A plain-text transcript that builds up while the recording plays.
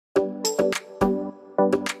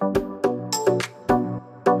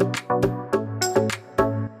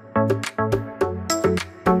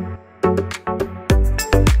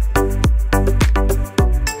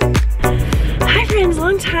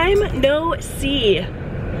see.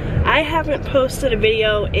 I haven't posted a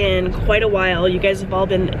video in quite a while. You guys have all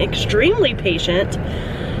been extremely patient.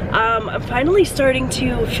 I'm finally starting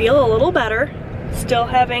to feel a little better. Still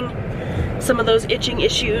having some of those itching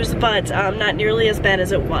issues, but not nearly as bad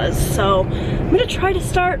as it was. So I'm gonna try to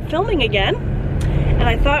start filming again. And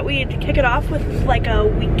I thought we'd kick it off with like a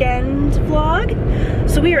weekend vlog.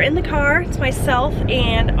 So we are in the car. It's myself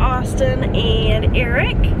and Austin and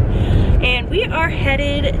Eric. And we are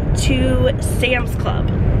headed to Sam's Club,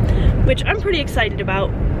 which I'm pretty excited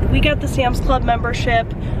about. We got the Sam's Club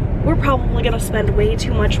membership. We're probably gonna spend way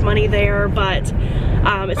too much money there, but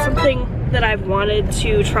it's something that I've wanted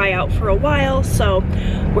to try out for a while, so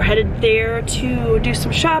we're headed there to do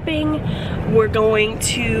some shopping. We're going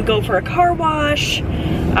to go for a car wash,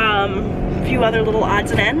 a few other little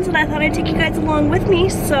odds and ends, and I thought I'd take you guys along with me,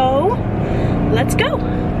 so let's go.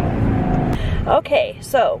 Okay,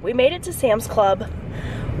 so we made it to Sam's Club.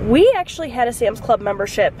 We actually had a Sam's Club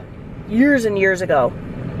membership years and years ago.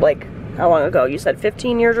 Like, how long ago? You said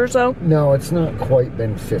 15 years or so? No, it's not quite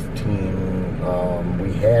been 15.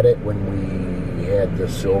 We had it when we had the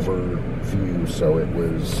silver view, so it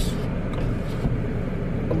was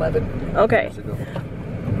 11 years ago.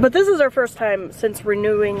 But this is our first time since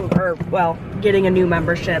renewing, or well, getting a new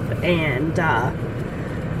membership, and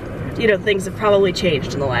you know, things have probably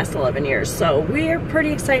changed in the last 11 years. So we're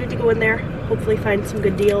pretty excited to go in there, hopefully find some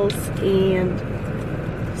good deals and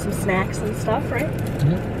some snacks and stuff, right?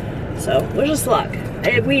 Mm-hmm. So wish us luck.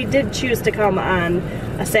 We did choose to come on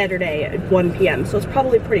a Saturday at 1 p.m. so it's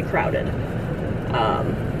probably pretty crowded.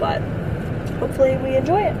 But hopefully we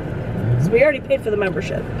enjoy it. Mm-hmm. So we already paid for the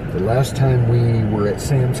membership. The last time we were at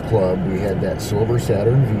Sam's Club, we had that silver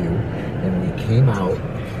Saturn view, and we came out,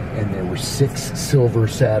 and there were 6 silver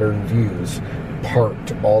Saturn views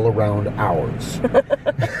parked all around ours.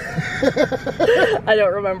 I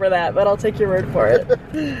don't remember that, but I'll take your word for it.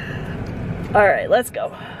 All right, let's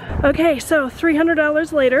go. Okay, so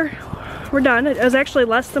 $300 later, we're done. It was actually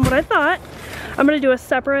less than what I thought. I'm gonna do a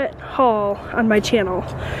separate haul on my channel,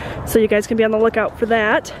 so you guys can be on the lookout for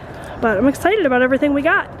that. But I'm excited about everything we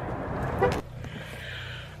got.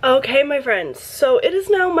 Okay, my friends, so it is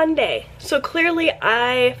now Monday. So clearly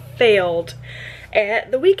I failed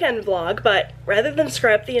at the weekend vlog, but rather than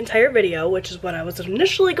scrap the entire video, which is what I was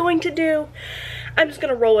initially going to do, I'm just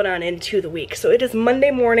gonna roll it on into the week. So it is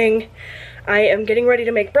Monday morning. I am getting ready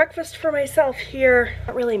to make breakfast for myself here.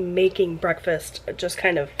 Not really making breakfast, just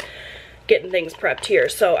kind of getting things prepped here.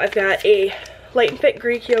 So I've got a Light and Fit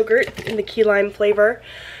Greek yogurt in the key lime flavor.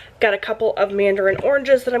 Got a couple of mandarin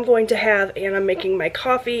oranges that I'm going to have, and I'm making my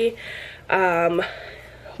coffee. We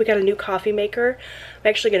got a new coffee maker. I'm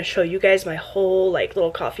actually going to show you guys my whole like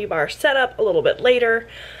little coffee bar setup a little bit later.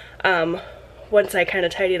 Once I kind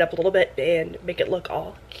of tidy it up a little bit and make it look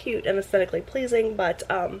all cute and aesthetically pleasing. But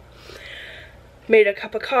made a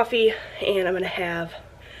cup of coffee, and I'm going to have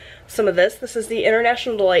some of this. This is the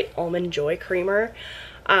International Delight Almond Joy Creamer.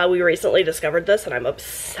 We recently discovered this, and I'm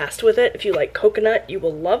obsessed with it. If you like coconut, you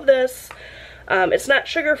will love this. It's not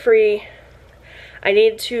sugar-free. I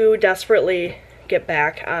need to desperately get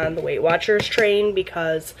back on the Weight Watchers train,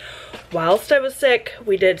 because whilst I was sick,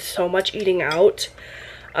 we did so much eating out.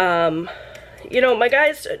 You know, my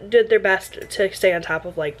guys did their best to stay on top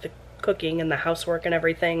of like the cooking and the housework and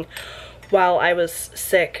everything while I was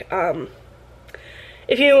sick.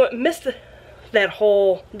 If you missed that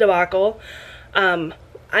whole debacle, I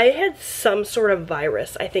had some sort of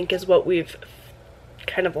virus, I think is what we've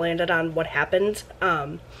kind of landed on what happened.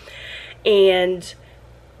 And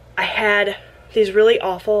I had these really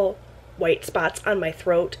awful white spots on my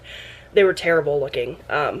throat. They were terrible looking.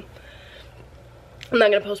 I'm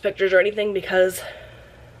not going to post pictures or anything because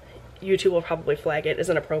YouTube will probably flag it as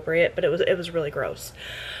inappropriate, but it was really gross.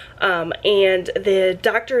 And the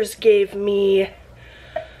doctors gave me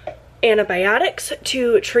antibiotics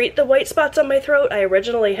to treat the white spots on my throat. I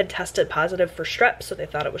originally had tested positive for strep, so they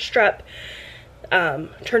thought it was strep.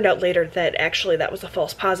 Turned out later that actually that was a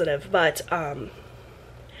false positive, but the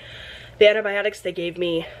antibiotics they gave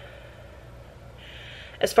me,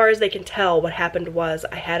 as far as they can tell, what happened was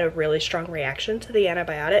I had a really strong reaction to the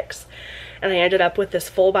antibiotics, and I ended up with this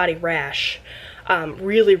full body rash.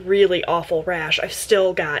 Really, really awful rash. I've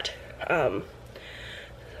still got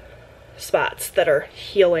spots that are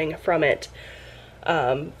healing from it.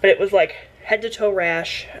 But it was like head to toe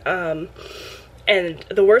rash. And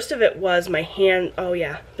the worst of it was my hand. Oh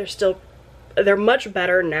yeah, they're much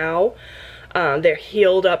better now. They're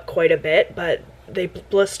healed up quite a bit, but they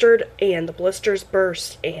blistered, and the blisters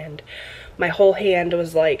burst, and my whole hand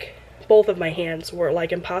was like both of my hands were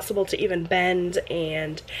like impossible to even bend,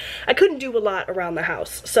 and I couldn't do a lot around the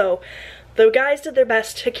house. So the guys did their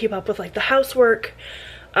best to keep up with like the housework,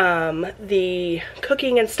 the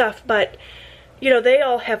cooking and stuff, but you know, they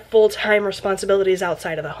all have full-time responsibilities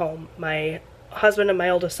outside of the home. My husband and my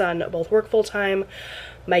oldest son both work full-time.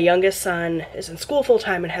 My youngest son is in school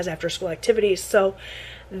full-time and has after-school activities, so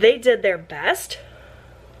they did their best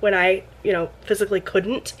when I, you know, physically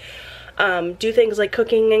couldn't do things like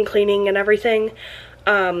cooking and cleaning and everything.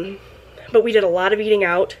 But we did a lot of eating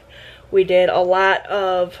out. We did a lot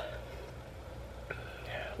of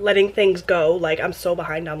letting things go. Like, I'm so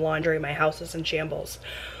behind on laundry. My house is in shambles.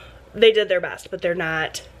 They did their best, but they're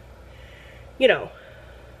not, you know,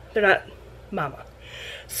 they're not mama.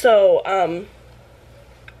 So,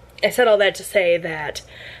 I said all that to say that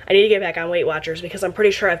I need to get back on Weight Watchers because I'm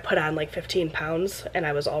pretty sure I've put on like 15 pounds and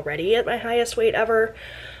I was already at my highest weight ever.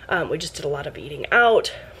 We just did a lot of eating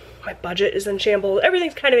out. My budget is in shambles.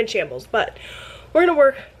 Everything's kind of in shambles, but we're gonna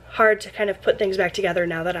work hard to kind of put things back together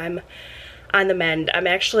now that I'm on the mend. I'm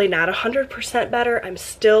actually not 100% better. I'm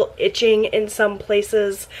still itching in some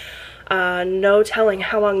places. No telling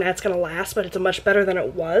how long that's gonna last, but it's much better than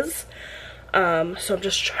it was. So I'm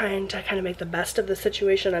just trying to kind of make the best of the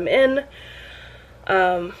situation I'm in.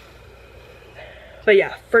 But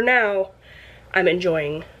yeah, for now, I'm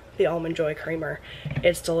enjoying the Almond Joy creamer.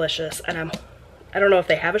 It's delicious, and I don't know if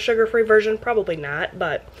they have a sugar-free version, probably not,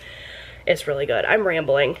 but it's really good. I'm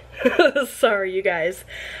rambling. Sorry, you guys.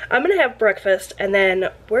 I'm gonna have breakfast, and then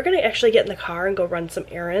we're gonna actually get in the car and go run some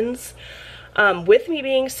errands. With me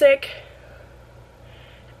being sick,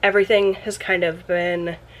 everything has kind of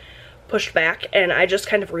been pushed back, and I just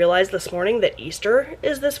kind of realized this morning that Easter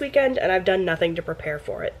is this weekend, and I've done nothing to prepare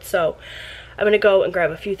for it. So I'm gonna go and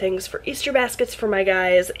grab a few things for Easter baskets for my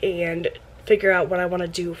guys and figure out what I want to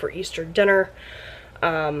do for Easter dinner,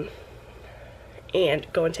 and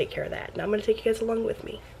go and take care of that. And I'm gonna take you guys along with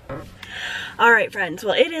me. All right, friends,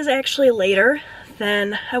 well, it is actually later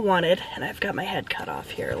than I wanted, and I've got my head cut off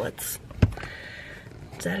here. Is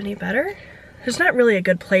that any better? There's not really a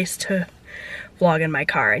good place to vlog in my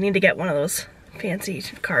car. I need to get one of those fancy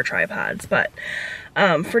car tripods, but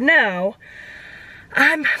for now,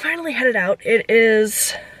 I'm finally headed out. It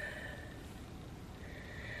is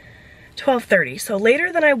 12:30, so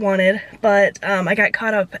later than I wanted, but I got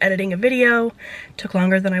caught up editing a video. Took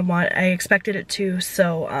longer than I expected it to,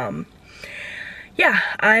 so yeah,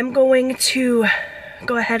 I'm going to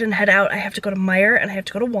go ahead and head out. I have to go to Meijer and I have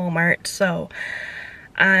to go to Walmart, so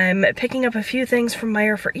I'm picking up a few things from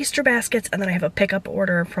Meijer for Easter baskets, and then I have a pickup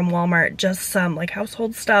order from Walmart, just some like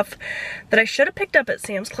household stuff that I should have picked up at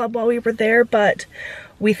Sam's Club while we were there, but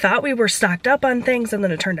we thought we were stocked up on things and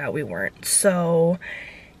then it turned out we weren't. So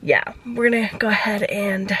yeah, we're gonna go ahead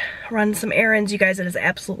and run some errands. You guys, it is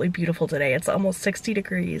absolutely beautiful today. It's almost 60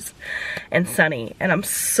 degrees and sunny, and I'm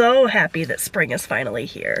so happy that spring is finally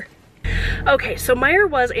here. Okay, so Meijer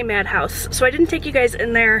was a madhouse, so I didn't take you guys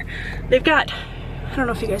in there. They've got, I don't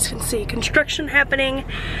know if you guys can see, construction happening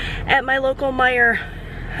at my local Meijer.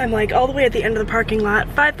 I'm like all the way at the end of the parking lot,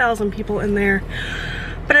 5,000 people in there.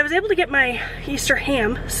 But I was able to get my Easter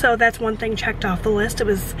ham, so that's one thing checked off the list. It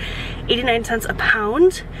was 89 cents a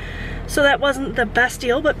pound, so that wasn't the best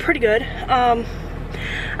deal, but pretty good. I'm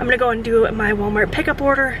gonna go and do my Walmart pickup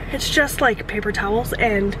order. It's just like paper towels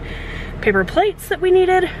and paper plates that we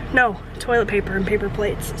needed. No, toilet paper and paper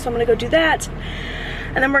plates. So I'm gonna go do that.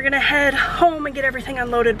 And then we're gonna head home and get everything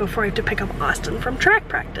unloaded before I have to pick up Austin from track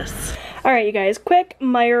practice. All right, you guys, quick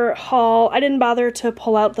Meijer haul. I didn't bother to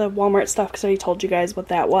pull out the Walmart stuff because I already told you guys what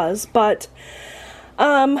that was, but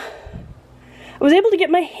I was able to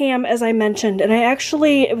get my ham, as I mentioned, and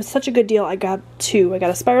it was such a good deal. I got two. I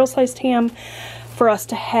got a spiral sliced ham for us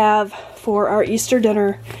to have for our Easter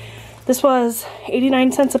dinner. This was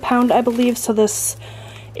 89 cents a pound, I believe, so this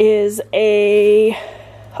is a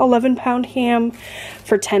 11-pound ham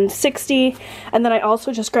for $10.60, and then I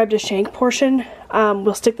also just grabbed a shank portion.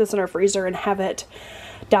 We'll stick this in our freezer and have it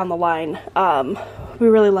down the line. We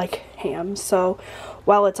really like ham, so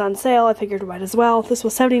while it's on sale, I figured might as well. This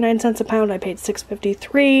was 79 cents a pound. I paid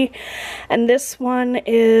 $6.53, and this one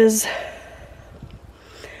is,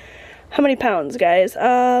 how many pounds, guys?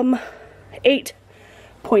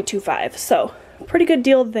 8.25, so pretty good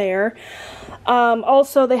deal there.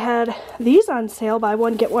 Also, they had these on sale, buy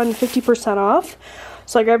one get one 50% off.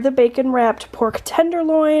 So I grabbed the bacon wrapped pork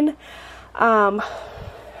tenderloin.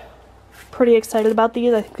 Pretty excited about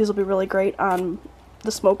these. I think these will be really great on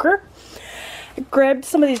the smoker. I grabbed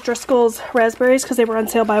some of these Driscoll's raspberries because they were on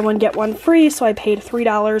sale, buy one get one free, so I paid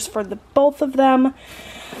 $3 for both of them.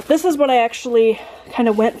 This is what I actually kind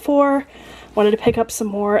of went for. Wanted to pick up some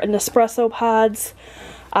more Nespresso pods.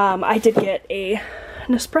 I did get an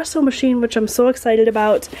espresso machine, which I'm so excited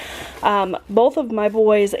about. Both of my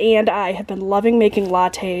boys and I have been loving making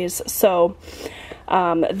lattes, so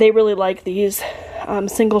they really like these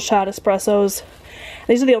single shot espressos.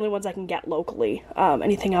 These are the only ones I can get locally.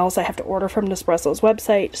 Anything else I have to order from Nespresso's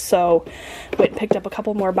website, so went and picked up a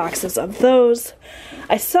couple more boxes of those.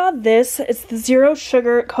 I saw this. It's the Zero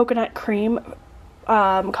Sugar Coconut Cream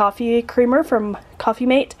coffee creamer from Coffee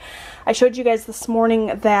Mate. I showed you guys this morning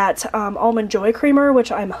that Almond Joy creamer,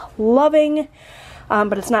 which I'm loving,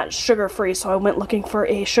 but it's not sugar-free, so I went looking for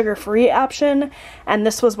a sugar-free option, and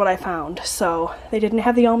this was what I found. So they didn't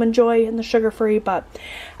have the Almond Joy and the sugar-free, but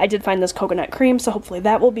I did find this coconut cream, so hopefully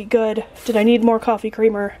that will be good. Did I need more coffee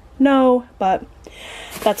creamer? No, but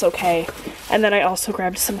that's okay. And then I also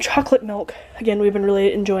grabbed some chocolate milk. Again, we've been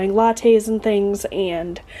really enjoying lattes and things,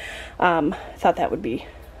 and thought that would be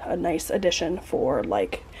a nice addition for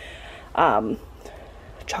like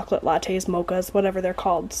chocolate lattes, mochas, whatever they're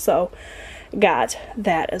called. So got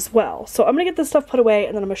that as well. So I'm gonna get this stuff put away,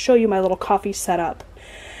 and then I'm gonna show you my little coffee setup.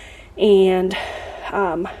 And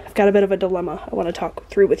I've got a bit of a dilemma I want to talk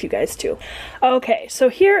through with you guys too. Okay, so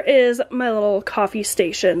here is my little coffee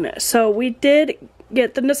station. So we did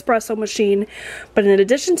get the Nespresso machine, but in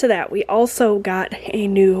addition to that, we also got a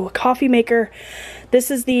new coffee maker. This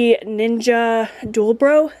is the Ninja Dual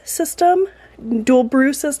Brew system,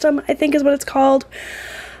 I think is what it's called.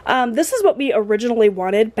 This is what we originally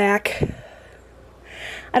wanted back,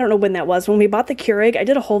 I don't know when that was, when we bought the Keurig. I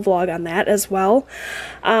did a whole vlog on that as well,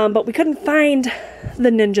 but we couldn't find the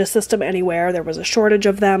Ninja system anywhere. There was a shortage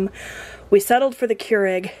of them. We settled for the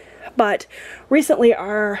Keurig, but recently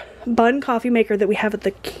our Bun coffee maker that we have at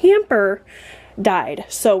the camper died,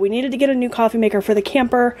 so we needed to get a new coffee maker for the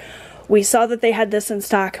camper. We saw that they had this in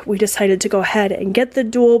stock. We decided to go ahead and get the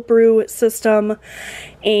dual brew system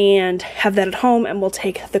and have that at home, and we'll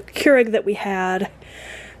take the Keurig that we had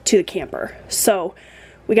to the camper. So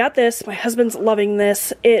we got this. My husband's loving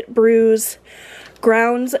this. It brews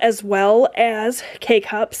grounds as well as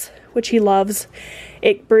K-Cups, which he loves.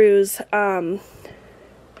 It brews a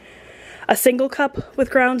single cup with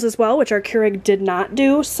grounds as well, which our Keurig did not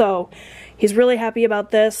do, so he's really happy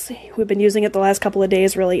about this. We've been using it the last couple of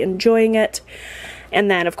days, really enjoying it. And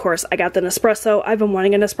then, of course, I got the Nespresso. I've been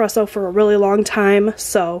wanting an espresso for a really long time,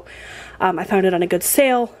 so I found it on a good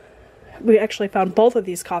sale. We actually found both of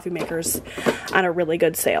these coffee makers on a really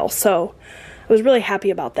good sale, so I was really happy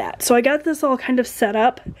about that. So I got this all kind of set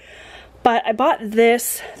up, but I bought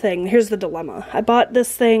this thing. Here's the dilemma. I bought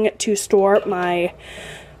this thing to store my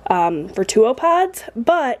Vertuo pods,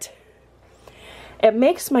 but it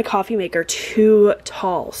makes my coffee maker too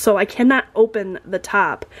tall, so I cannot open the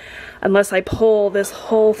top unless I pull this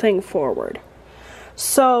whole thing forward.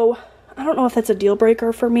 So I don't know if that's a deal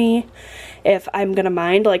breaker for me, if I'm gonna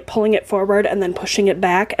mind like pulling it forward and then pushing it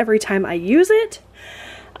back every time I use it.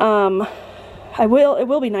 It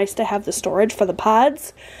will be nice to have the storage for the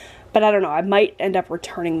pods, but I don't know, I might end up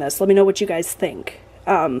returning this. Let me know what you guys think.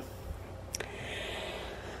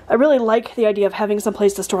 I really like the idea of having some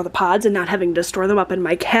place to store the pods and not having to store them up in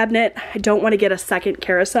my cabinet. I don't want to get a second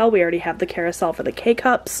carousel. We already have the carousel for the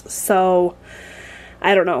K-Cups, so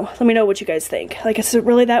I don't know. Let me know what you guys think. Like, is it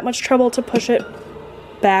really that much trouble to push it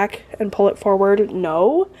back and pull it forward?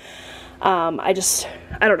 No. I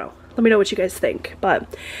don't know. Let me know what you guys think.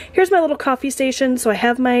 But here's my little coffee station. So I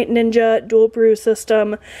have my Ninja dual brew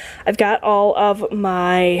system. I've got all of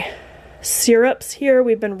my syrups here.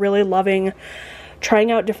 We've been really loving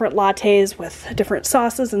trying out different lattes with different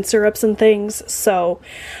sauces and syrups and things. So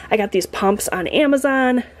I got these pumps on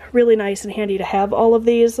Amazon. Really nice and handy to have all of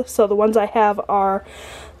these. So the ones I have are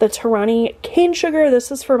the Torani cane sugar.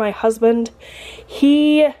 This is for my husband.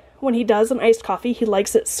 When he does an iced coffee, he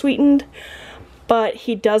likes it sweetened, but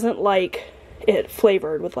he doesn't like it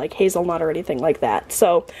flavored with like hazelnut or anything like that.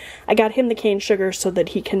 So I got him the cane sugar so that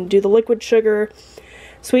he can do the liquid sugar,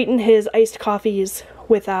 sweeten his iced coffees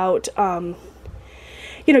without,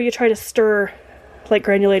 you know, you try to stir like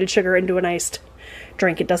granulated sugar into an iced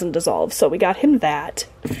drink, it doesn't dissolve. So we got him that.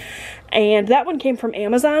 And that one came from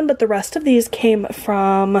Amazon, but the rest of these came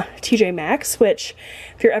from TJ Maxx, which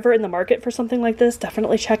if you're ever in the market for something like this,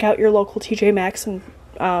 definitely check out your local TJ Maxx and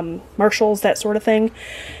Marshalls, that sort of thing.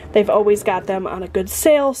 They've always got them on a good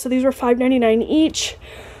sale. So these were $5.99 each.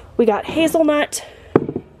 We got hazelnut.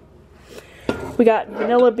 We got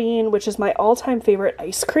vanilla bean, which is my all-time favorite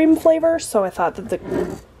ice cream flavor, so I thought that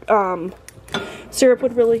the syrup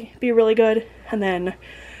would be really good. And then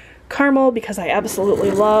caramel, because I absolutely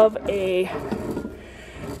love a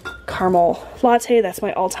caramel latte. That's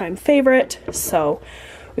my all-time favorite. So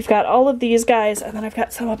we've got all of these guys, and then I've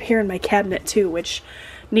got some up here in my cabinet too, which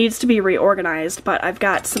needs to be reorganized, but I've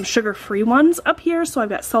got some sugar-free ones up here. So I've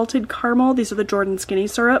got salted caramel. These are the Jordan Skinny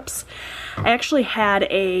Syrups. I actually had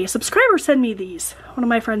a subscriber send me these, one of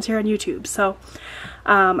my friends here on YouTube. So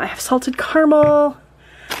I have salted caramel,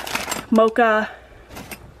 mocha.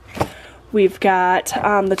 We've got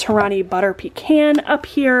the Torani butter pecan up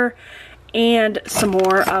here, and some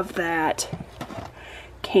more of that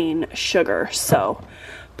cane sugar. So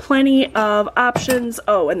plenty of options.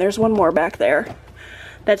 Oh, and there's one more back there.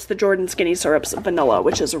 That's the Jordan Skinny Syrups vanilla,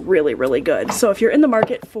 which is really, really good. So if you're in the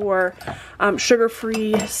market for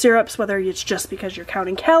sugar-free syrups, whether it's just because you're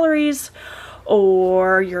counting calories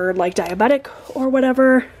or you're like diabetic or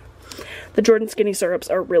whatever, the Jordan Skinny Syrups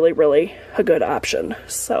are really, really a good option.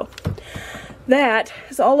 So that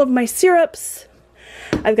is all of my syrups.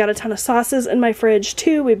 I've got a ton of sauces in my fridge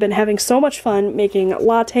too. We've been having so much fun making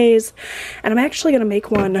lattes, and I'm actually gonna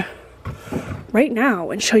make one right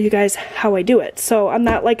now and show you guys how I do it. So I'm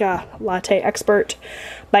not like a latte expert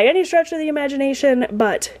by any stretch of the imagination,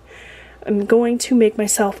 but I'm going to make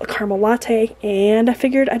myself a caramel latte, and I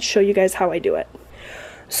figured I'd show you guys how I do it.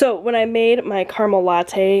 So when I made my caramel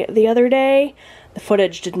latte the other day, the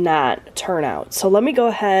footage did not turn out. So let me go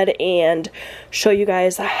ahead and show you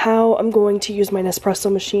guys how I'm going to use my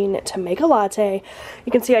Nespresso machine to make a latte.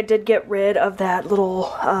 You can see I did get rid of that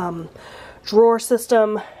little drawer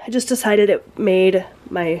system. I just decided it made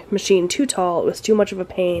my machine too tall. It was too much of a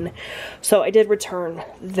pain. So I did return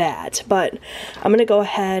that. But I'm going to go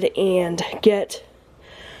ahead and get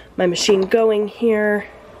my machine going here.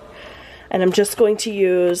 And I'm just going to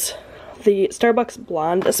use the Starbucks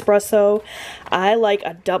Blonde Espresso. I like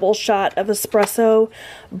a double shot of espresso,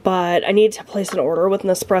 but I need to place an order with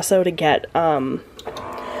Nespresso to get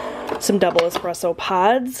some double espresso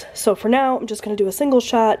pods. So for now, I'm just going to do a single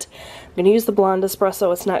shot. I'm going to use the Blonde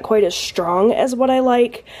Espresso. It's not quite as strong as what I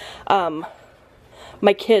like.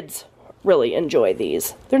 My kids really enjoy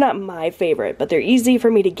these. They're not my favorite, but they're easy for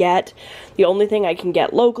me to get. The only thing I can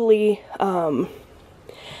get locally.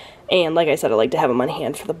 And like I said, I like to have them on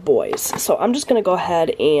hand for the boys. So I'm just going to go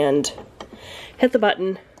ahead and hit the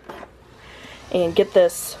button and get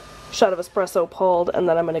this shot of espresso pulled, and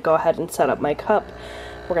then I'm going to go ahead and set up my cup.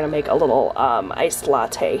 We're going to make a little iced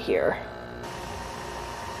latte here.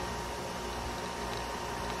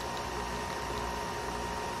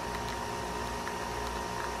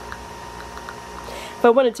 If I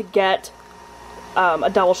wanted to get a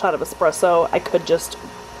double shot of espresso, I could just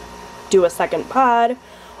do a second pod,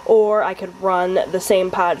 or I could run the same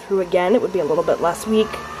pod through again. It would be a little bit less weak,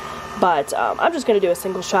 but I'm just going to do a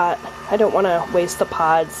single shot. I don't want to waste the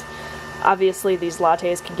pods. Obviously, these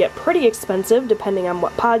lattes can get pretty expensive depending on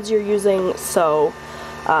what pods you're using, so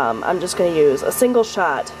I'm just going to use a single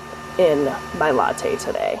shot in my latte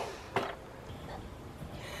today.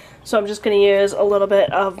 So I'm just going to use a little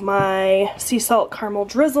bit of my sea salt caramel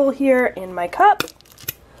drizzle here in my cup.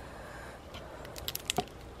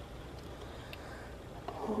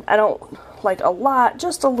 I don't like a lot,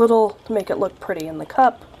 just a little to make it look pretty in the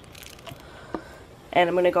cup. And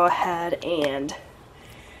I'm going to go ahead and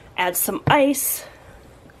add some ice.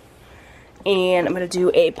 And I'm going to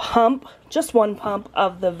do a pump, just one pump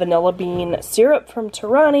of the vanilla bean syrup from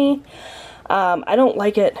Torani. I don't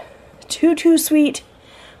like it too sweet,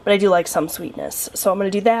 but I do like some sweetness. So I'm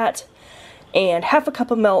going to do that, and half a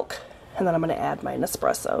cup of milk, and then I'm going to add my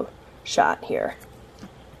Nespresso shot here.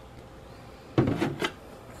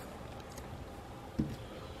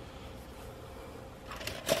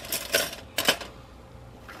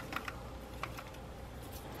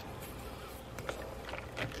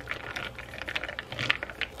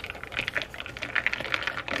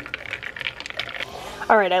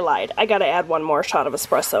 Alright, I lied. I gotta add one more shot of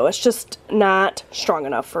espresso. It's just not strong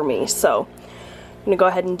enough for me. So I'm gonna go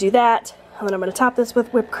ahead and do that. And then I'm gonna top this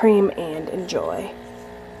with whipped cream and enjoy.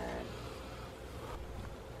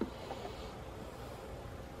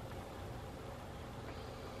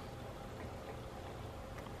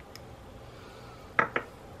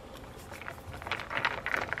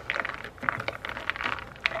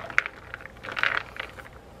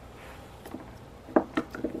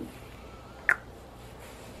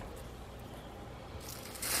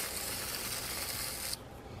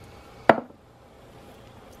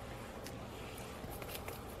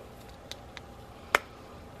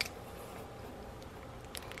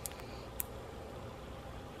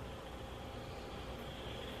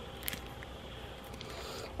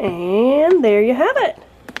 And there you have it.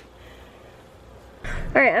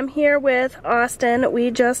 Alright, I'm here with Austin. We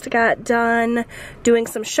just got done doing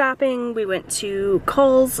some shopping. We went to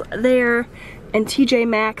Kohl's there and TJ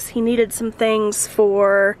Maxx. He needed some things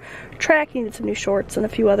for track. He needed some new shorts and a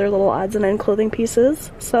few other little odds and end clothing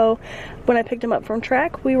pieces. So when I picked him up from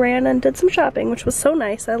track, we ran and did some shopping, which was so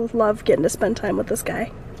nice. I love getting to spend time with this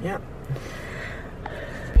guy. Yeah.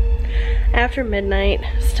 After midnight,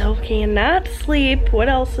 still cannot sleep. What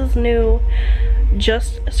else is new?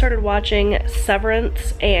 Just started watching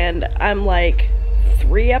Severance, and I'm like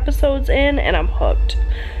 3 episodes in and I'm hooked.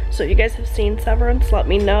 So if you guys have seen Severance, let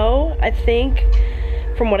me know. I think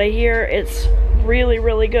from what I hear, it's really,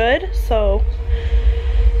 really good. So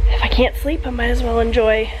if I can't sleep, I might as well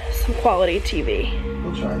enjoy some quality TV.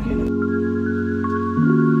 We'll try again.